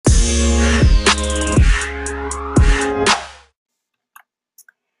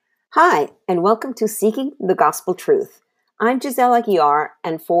Hi, and welcome to Seeking the Gospel Truth. I'm Giselle Aguiar,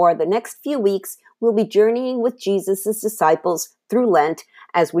 and for the next few weeks, we'll be journeying with Jesus' disciples through Lent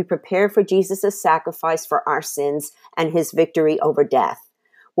as we prepare for Jesus' sacrifice for our sins and his victory over death.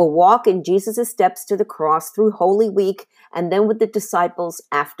 We'll walk in Jesus' steps to the cross through Holy Week and then with the disciples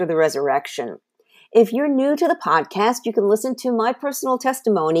after the resurrection. If you're new to the podcast, you can listen to my personal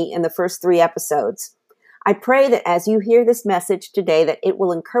testimony in the first 3 episodes. I pray that as you hear this message today, that it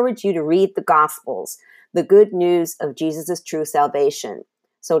will encourage you to read the Gospels, the good news of Jesus' true salvation.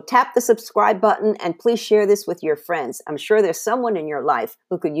 So tap the subscribe button and please share this with your friends. I'm sure there's someone in your life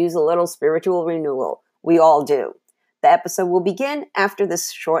who could use a little spiritual renewal. We all do. The episode will begin after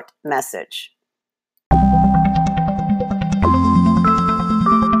this short message.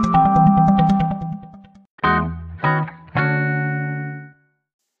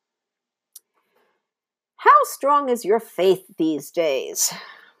 How strong is your faith these days?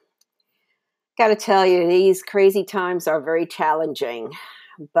 Got to tell you, these crazy times are very challenging,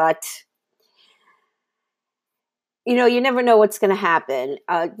 but you never know what's going to happen.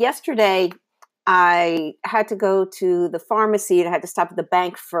 Yesterday, I had to go to the pharmacy and I had to stop at the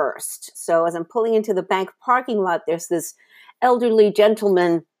bank first. So as I'm pulling into the bank parking lot, there's this elderly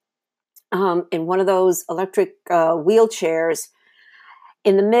gentleman in one of those electric wheelchairs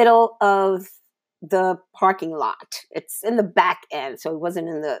in the middle of the parking lot. It's in the back end, so it wasn't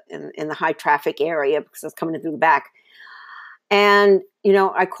in the high traffic area because I was coming in through the back. And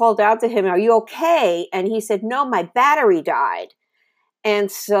I called out to him, "Are you okay?" And he said, "No, my battery died."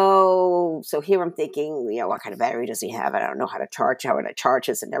 And so here I'm thinking, what kind of battery does he have? I don't know how would I charge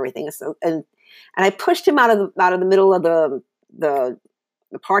this and everything. So and I pushed him out of the middle of the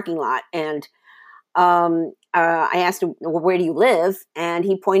parking lot, and I asked him, "Well, where do you live?" And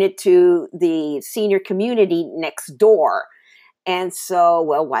he pointed to the senior community next door. And so,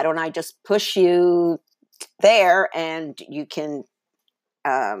 well, why don't I just push you there and you can,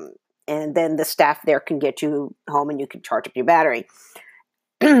 and then the staff there can get you home and you can charge up your battery.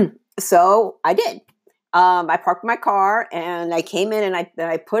 So I did. I parked my car and I came in and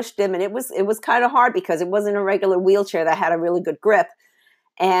I pushed him, and it was kind of hard because it wasn't a regular wheelchair that had a really good grip.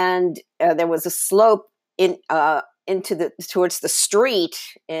 And there was a slope towards the street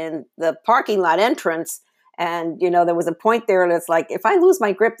in the parking lot entrance. And, there was a point there and it's like, if I lose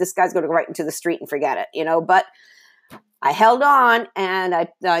my grip, this guy's going to go right into the street and forget it, but I held on and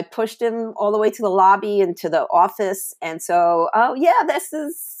I pushed him all the way to the lobby and to the office. And so, oh yeah, this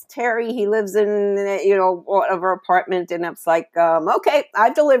is Terry. He lives in, whatever apartment. And it's like, okay,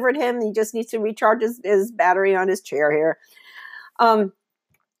 I've delivered him. He just needs to recharge his battery on his chair here.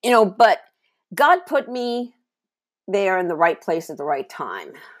 But God put me there in the right place at the right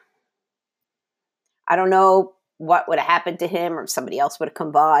time. I don't know what would have happened to him, or if somebody else would have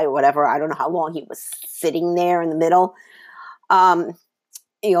come by or whatever. I don't know how long he was sitting there in the middle. But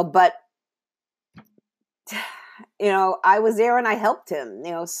I was there and I helped him,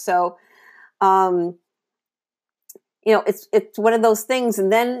 so, it's one of those things.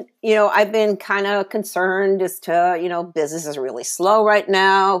 And then, I've been kind of concerned as to, business is really slow right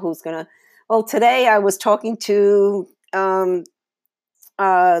now. Well, today I was talking to,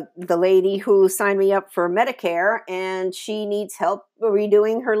 the lady who signed me up for Medicare, and she needs help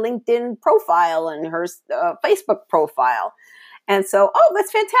redoing her LinkedIn profile and her Facebook profile. And so, oh,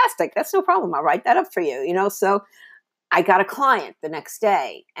 that's fantastic. That's no problem. I'll write that up for you. So I got a client the next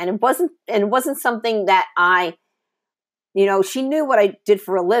day, and it wasn't something that she knew what I did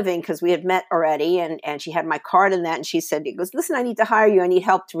for a living because we had met already, and she had my card in that. And she said, "Listen, I need to hire you. I need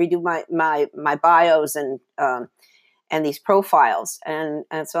help to redo my bios and these profiles." And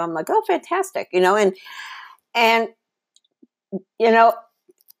so I'm like, "Oh, fantastic." And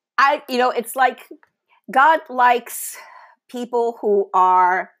it's like God likes people who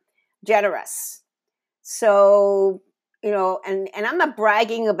are generous. So, and I'm not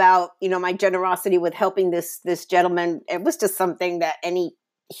bragging about, my generosity with helping this gentleman. It was just something that any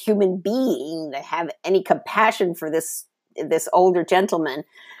human being that have any compassion for this older gentleman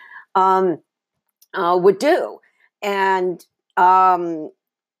would do. And,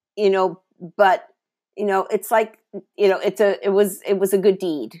 but, it's like, it was a good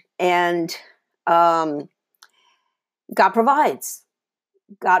deed. And God provides.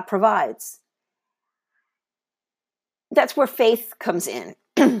 God provides. That's where faith comes in.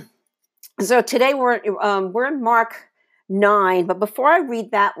 So today we're in Mark 9, but before I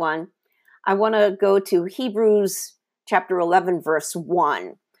read that one, I want to go to Hebrews chapter 11, verse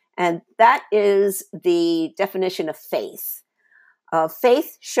 1. And that is the definition of faith.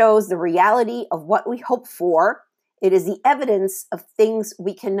 Faith shows the reality of what we hope for. It is the evidence of things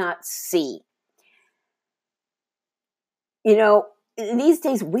we cannot see. You know, these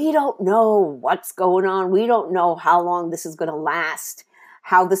days we don't know what's going on. We don't know how long this is going to last,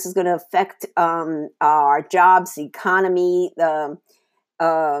 how this is going to affect our jobs, the economy,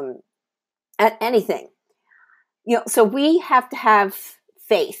 anything. You know, so we have to have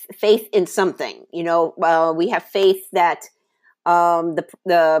faith in something. You know, we have faith that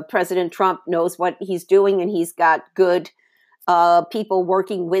the President Trump knows what he's doing, and he's got good people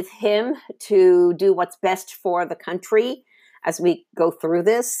working with him to do what's best for the country as we go through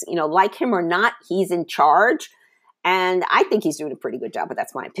this. You know, like him or not, he's in charge. And I think he's doing a pretty good job, but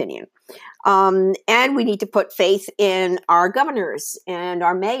that's my opinion. And we need to put faith in our governors and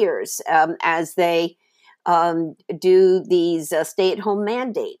our mayors as they do these stay-at-home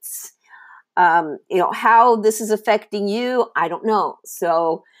mandates. You know, how this is affecting you, I don't know.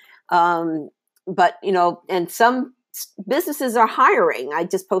 So, but, you know, and some businesses are hiring. I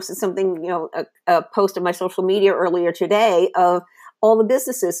just posted something, you know, a post on my social media earlier today of all the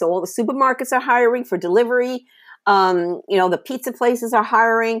businesses. So all the supermarkets are hiring for delivery. You know, the pizza places are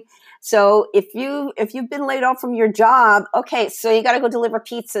hiring. So if you've been laid off from your job, okay, so you got to go deliver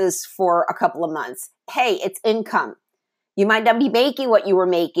pizzas for a couple of months. Hey, it's income. You might not be making what you were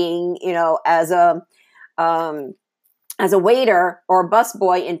making, you know, as a waiter or a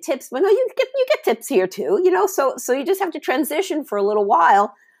busboy in tips. But no, you get tips here too, you know. So you just have to transition for a little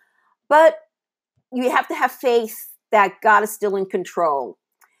while, but you have to have faith that God is still in control,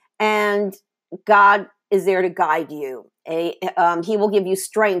 and God is there to guide you. He will give you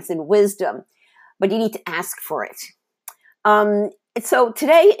strength and wisdom, but you need to ask for it. So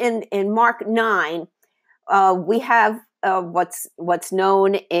today in Mark 9, we have what's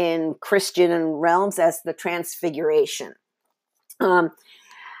known in Christian realms as the Transfiguration. So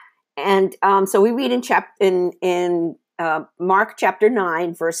we read in Mark chapter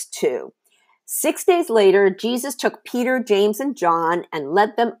 9, verse 2. 6 days later, Jesus took Peter, James, and John and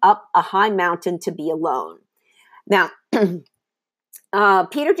led them up a high mountain to be alone. Now,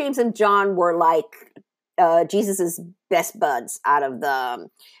 Peter, James, and John were like Jesus's best buds out of the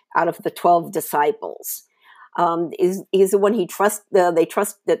 12 disciples. He's the one he trusted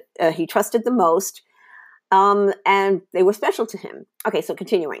the most, and they were special to him. Okay, so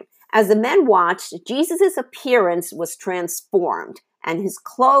continuing. As the men watched, Jesus' appearance was transformed, and his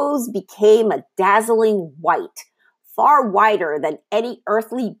clothes became a dazzling white, far whiter than any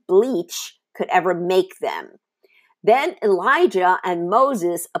earthly bleach could ever make them. Then Elijah and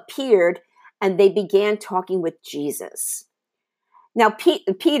Moses appeared, and they began talking with Jesus. Now,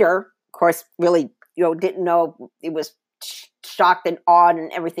 Peter, of course, really, you know, didn't know. He was shocked and awed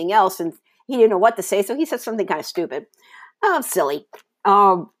and everything else, and he didn't know what to say, so he said something kind of stupid. Oh, silly.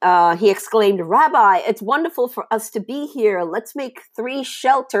 He exclaimed, "Rabbi, it's wonderful for us to be here. Let's make 3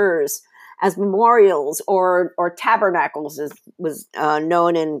 shelters as memorials, or tabernacles, as was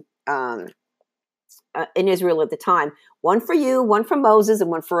known in Israel at the time. One for you, one for Moses, and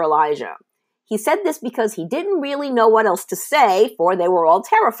one for Elijah." He said this because he didn't really know what else to say, for they were all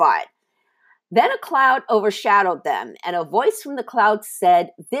terrified. Then a cloud overshadowed them, and a voice from the cloud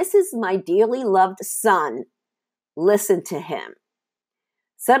said, "This is my dearly loved son. Listen to him."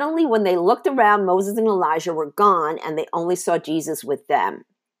 Suddenly, when they looked around, Moses and Elijah were gone, and they only saw Jesus with them.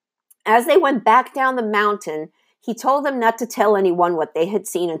 As they went back down the mountain, he told them not to tell anyone what they had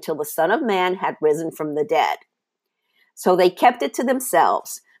seen until the Son of Man had risen from the dead. So they kept it to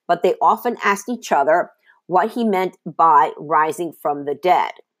themselves, but they often asked each other what he meant by rising from the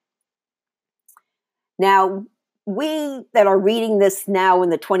dead. Now, we that are reading this now in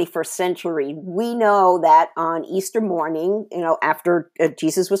the 21st century, we know that on Easter morning, you know, after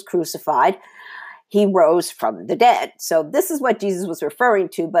Jesus was crucified, he rose from the dead. So this is what Jesus was referring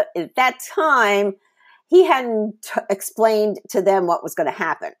to. But at that time, he hadn't explained to them what was going to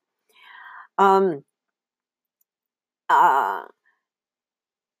happen.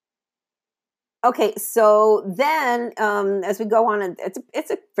 Okay, so then as we go on,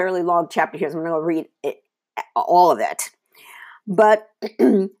 it's a fairly long chapter here, so I'm going to read all of it. But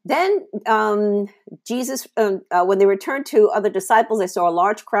then Jesus, when they returned to other disciples, they saw a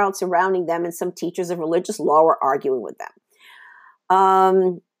large crowd surrounding them, and some teachers of religious law were arguing with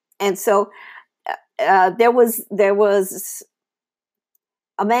them. And so there was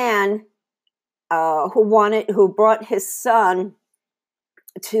a man who brought his son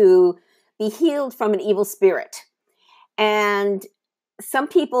to be healed from an evil spirit. And some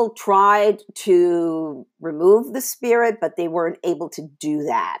people tried to remove the spirit, but they weren't able to do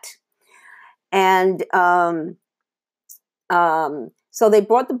that. And so they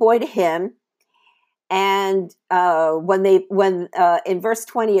brought the boy to him, And when in verse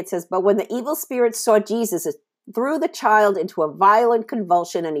 20 it says, but when the evil spirits saw Jesus, it threw the child into a violent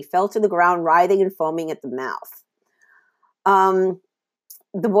convulsion, and he fell to the ground, writhing and foaming at the mouth.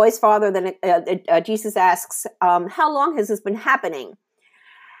 The boy's father then, Jesus asks, how long has this been happening?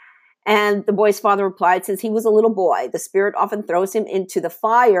 And the boy's father replied, since he was a little boy, the spirit often throws him into the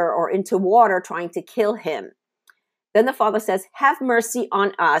fire or into water, trying to kill him. Then the father says, have mercy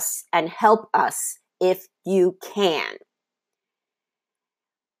on us and help us if you can.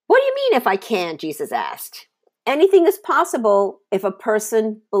 What do you mean if I can? Jesus asked. Anything is possible if a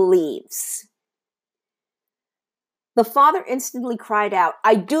person believes. The father instantly cried out,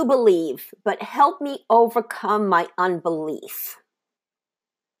 I do believe, but help me overcome my unbelief.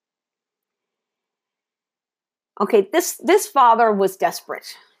 Okay, this father was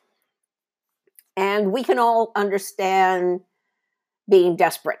desperate. And we can all understand being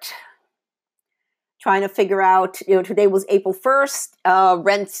desperate. Trying to figure out, today was April 1st,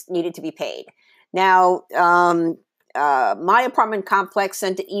 rents needed to be paid. Now, my apartment complex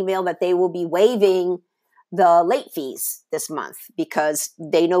sent an email that they will be waiving the late fees this month because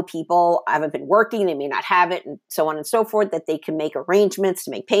they know people haven't been working, they may not have it, and so on and so forth, that they can make arrangements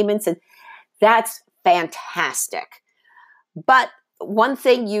to make payments, and that's fantastic. But one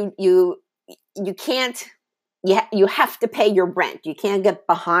thing you can't, you have to pay your rent. You can't get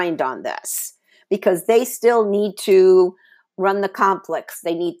behind on this because they still need to run the complex.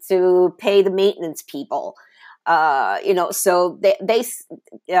 They need to pay the maintenance people. So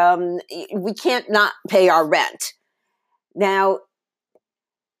we can't not pay our rent. Now,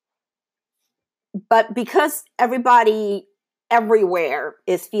 but because everybody everywhere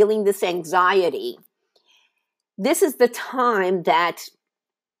is feeling this anxiety, this is the time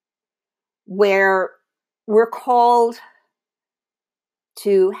where we're called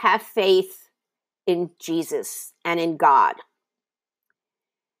to have faith in Jesus and in God.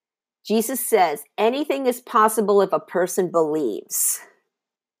 Jesus says, anything is possible if a person believes.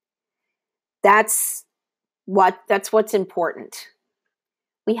 That's what's important.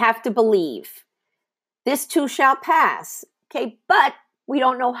 We have to believe. This too shall pass. Okay, but we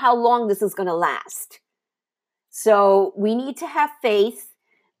don't know how long this is going to last. So we need to have faith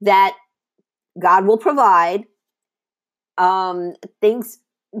that God will provide. Things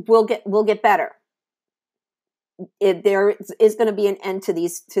will get better. There is going to be an end to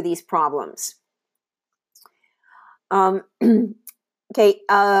these problems. Okay.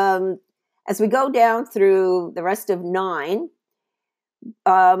 As we go down through the rest of 9,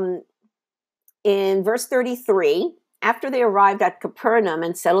 in verse 33, after they arrived at Capernaum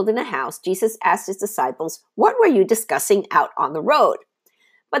and settled in a house, Jesus asked his disciples, what were you discussing out on the road?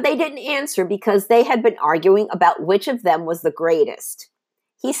 But they didn't answer because they had been arguing about which of them was the greatest.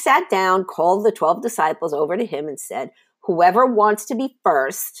 He sat down, called the 12 disciples over to him and said, whoever wants to be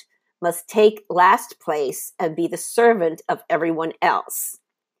first must take last place and be the servant of everyone else.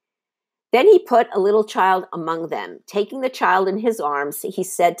 Then he put a little child among them. Taking the child in his arms, he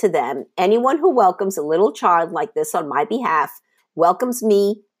said to them, anyone who welcomes a little child like this on my behalf welcomes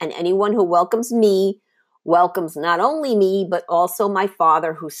me, and anyone who welcomes me welcomes not only me, but also my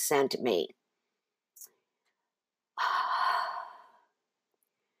Father who sent me.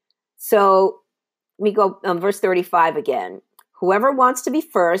 So we go verse 35 again. Whoever wants to be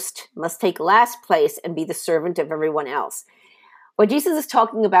first must take last place and be the servant of everyone else. What Jesus is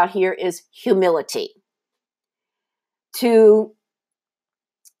talking about here is humility. To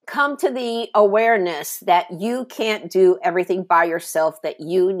come to the awareness that you can't do everything by yourself, that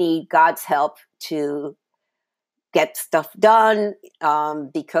you need God's help to get stuff done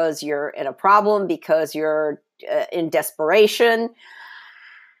because you're in a problem, because you're in desperation.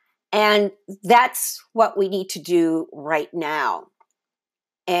 And that's what we need to do right now.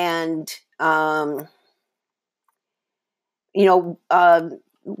 And,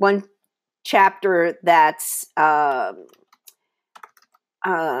 one chapter that's,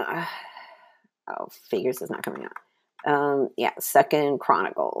 figures is not coming out. Second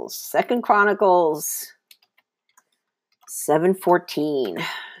Chronicles 7:14.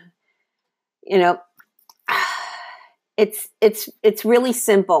 It's really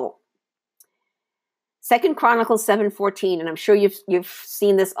simple. Second Chronicles 7:14, and I'm sure you've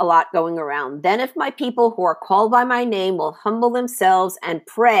seen this a lot going around. Then if my people who are called by my name will humble themselves and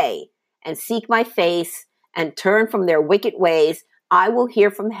pray and seek my face and turn from their wicked ways, I will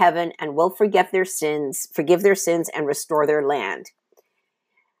hear from heaven and will forgive their sins and restore their land.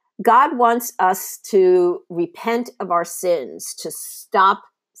 God wants us to repent of our sins, to stop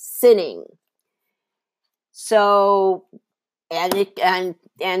sinning. So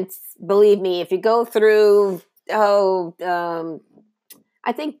and believe me, if you go through, I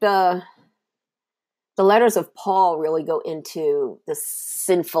think the letters of Paul really go into the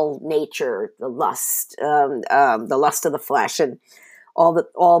sinful nature, the lust of the flesh, and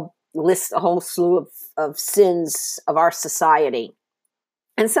all list a whole slew of sins of our society.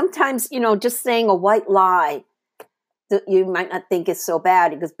 And sometimes, just saying a white lie that you might not think is so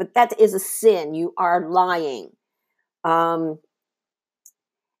bad, but that is a sin. You are lying.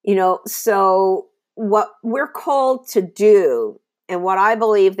 So what we're called to do, and what I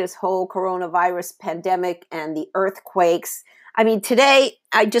believe this whole coronavirus pandemic and the earthquakes, I mean, today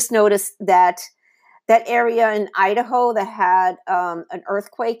I just noticed that area in Idaho that had an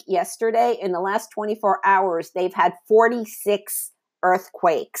earthquake yesterday, in the last 24 hours, they've had 46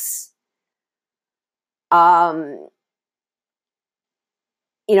 earthquakes. I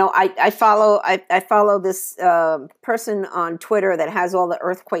follow this person on Twitter that has all the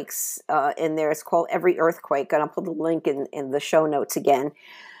earthquakes in there. It's called Every Earthquake, and I'll put the link in the show notes again.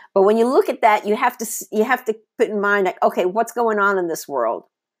 But when you look at that, you have to put in mind, like, okay, what's going on in this world?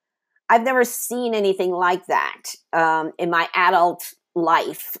 I've never seen anything like that in my adult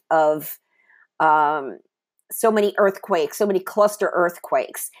life of so many earthquakes, so many cluster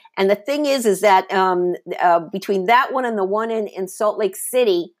earthquakes. And the thing is that between that one and the one in Salt Lake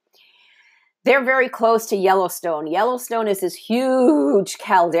City, they're very close to Yellowstone. Yellowstone is this huge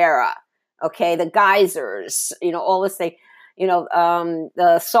caldera, okay? The geysers, all this thing,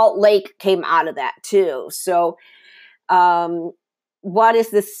 the Salt Lake came out of that too. So what is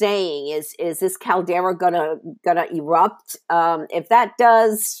this saying? Is this caldera gonna erupt? If that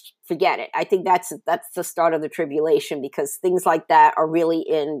does, forget it. I think that's the start of the tribulation, because things like that are really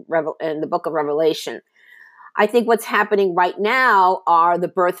in the book of Revelation. I think what's happening right now are the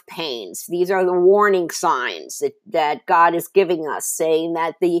birth pains. These are the warning signs that God is giving us, saying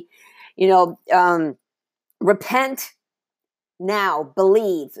that repent now,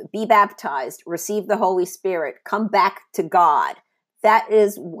 believe, be baptized, receive the Holy Spirit, come back to God. That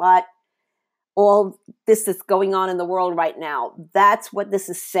is what all this is going on in the world right now. That's what this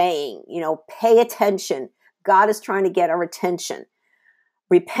is saying. Pay attention. God is trying to get our attention.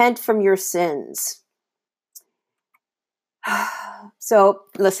 Repent from your sins. So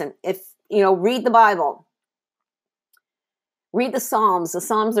listen, read the Bible, read the Psalms. The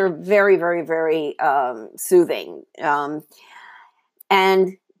Psalms are very, very, very soothing,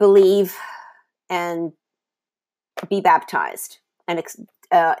 and believe and be baptized and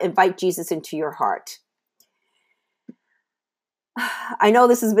invite Jesus into your heart. I know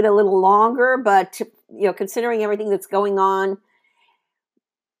this has been a little longer, but considering everything that's going on,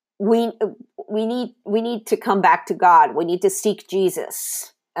 we need to come back to God. We need to seek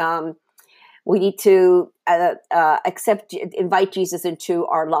Jesus. We need to invite Jesus into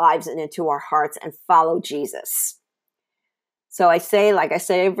our lives and into our hearts and follow Jesus. So I say, like I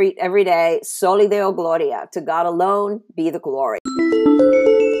say every day, Soli Deo Gloria, to God alone be the glory.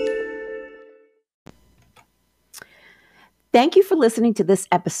 Thank you for listening to this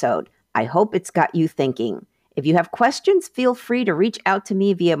episode. I hope it's got you thinking. If you have questions, feel free to reach out to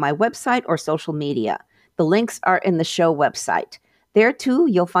me via my website or social media. The links are in the show website. There, too,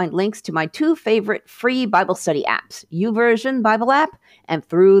 you'll find links to my two favorite free Bible study apps, YouVersion Bible app and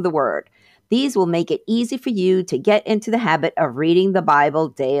Through the Word. These will make it easy for you to get into the habit of reading the Bible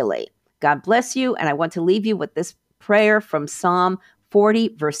daily. God bless you, and I want to leave you with this prayer from Psalm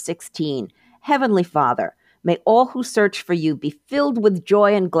 40, verse 16. Heavenly Father, may all who search for you be filled with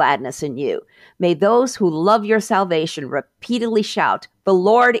joy and gladness in you. May those who love your salvation repeatedly shout, "The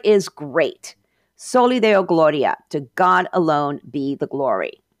Lord is great." Soli Deo Gloria, to God alone be the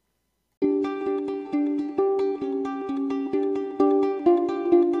glory.